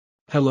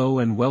Hello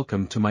and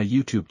welcome to my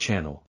YouTube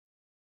channel.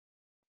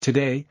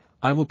 Today,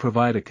 I will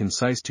provide a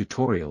concise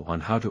tutorial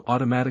on how to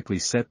automatically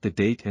set the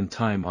date and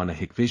time on a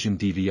Hikvision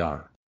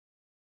DVR.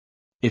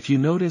 If you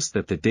notice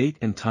that the date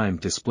and time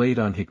displayed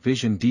on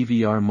Hikvision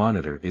DVR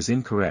monitor is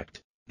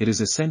incorrect, it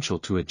is essential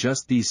to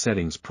adjust these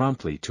settings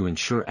promptly to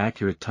ensure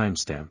accurate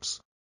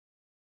timestamps.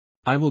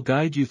 I will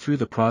guide you through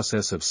the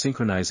process of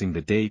synchronizing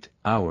the date,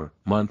 hour,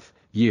 month,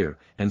 year,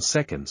 and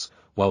seconds,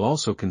 while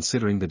also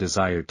considering the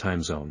desired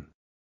time zone.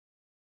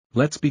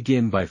 Let's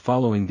begin by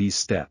following these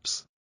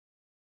steps.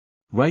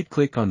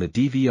 Right-click on the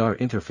DVR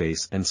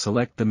interface and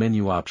select the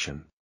menu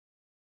option.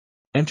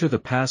 Enter the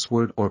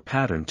password or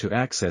pattern to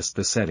access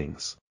the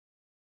settings.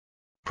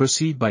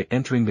 Proceed by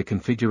entering the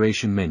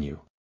configuration menu.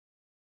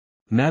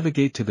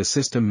 Navigate to the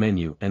system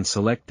menu and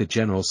select the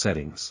general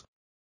settings.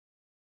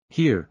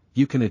 Here,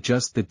 you can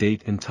adjust the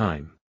date and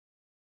time.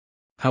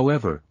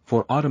 However,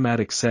 for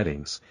automatic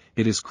settings,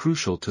 it is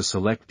crucial to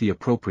select the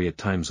appropriate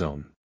time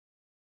zone.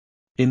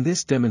 In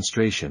this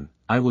demonstration,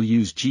 I will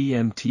use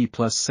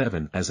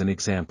GMT+7 as an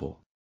example.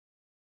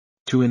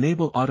 To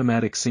enable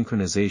automatic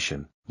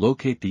synchronization,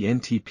 locate the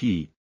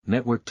NTP,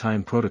 Network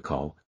Time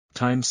Protocol,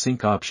 Time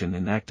Sync option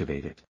and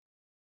activate it.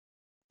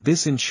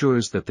 This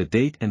ensures that the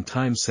date and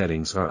time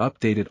settings are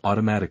updated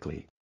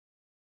automatically.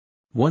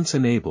 Once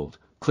enabled,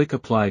 click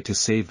Apply to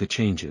save the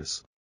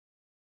changes.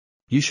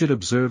 You should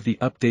observe the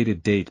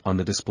updated date on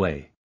the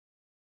display.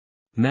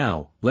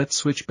 Now, let's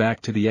switch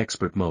back to the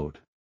expert mode.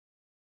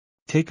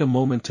 Take a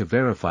moment to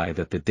verify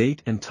that the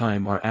date and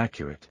time are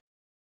accurate.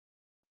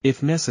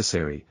 If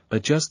necessary,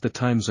 adjust the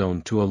time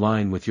zone to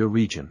align with your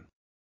region.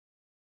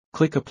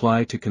 Click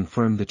Apply to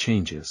confirm the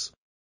changes.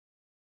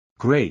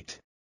 Great!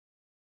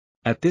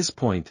 At this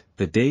point,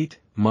 the date,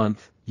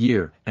 month,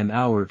 year, and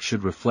hour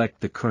should reflect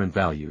the current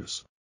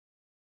values.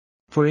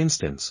 For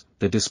instance,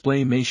 the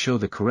display may show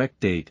the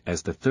correct date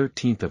as the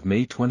 13th of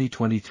May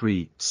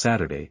 2023,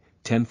 Saturday,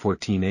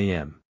 10:14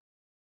 a.m.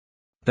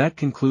 That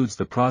concludes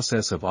the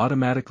process of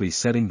automatically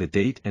setting the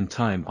date and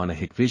time on a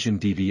Hikvision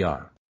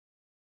DVR.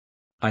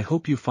 I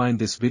hope you find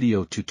this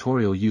video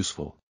tutorial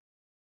useful.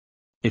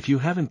 If you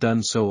haven't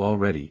done so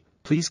already,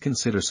 please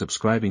consider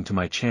subscribing to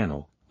my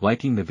channel,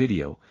 liking the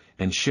video,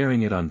 and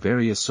sharing it on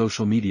various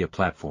social media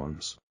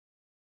platforms.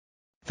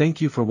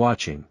 Thank you for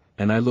watching,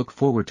 and I look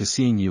forward to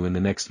seeing you in the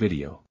next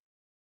video.